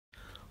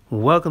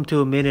Welcome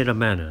to A Minute of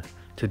Manna.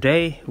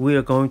 Today we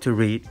are going to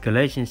read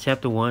Galatians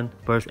chapter 1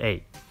 verse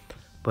 8.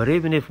 But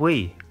even if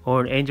we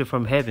or an angel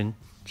from heaven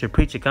should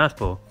preach a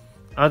gospel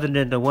other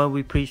than the one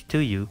we preach to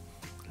you,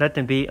 let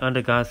them be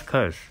under God's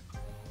curse.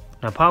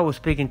 Now Paul was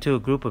speaking to a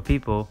group of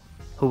people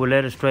who were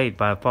led astray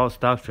by a false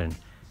doctrine,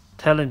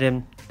 telling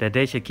them that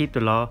they should keep the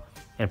law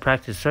and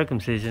practice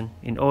circumcision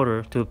in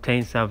order to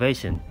obtain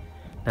salvation.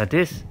 Now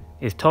this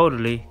is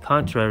totally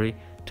contrary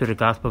to the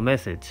gospel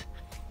message.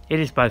 It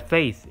is by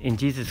faith in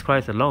Jesus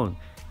Christ alone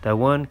that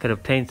one could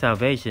obtain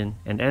salvation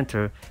and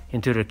enter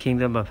into the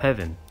kingdom of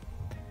heaven.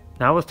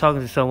 Now I was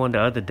talking to someone the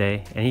other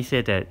day, and he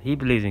said that he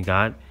believes in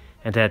God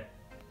and that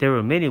there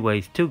are many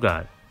ways to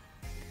God.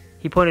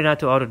 He pointed out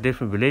to all the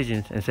different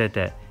religions and said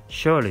that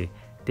surely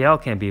they all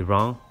can be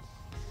wrong.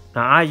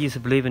 Now I used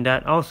to believe in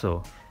that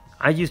also.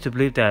 I used to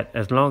believe that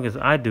as long as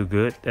I do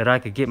good, that I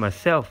could get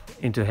myself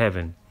into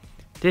heaven.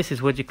 This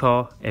is what you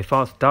call a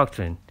false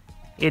doctrine.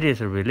 It is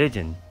a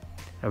religion.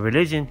 A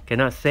religion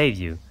cannot save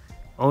you.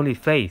 Only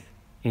faith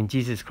in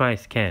Jesus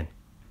Christ can.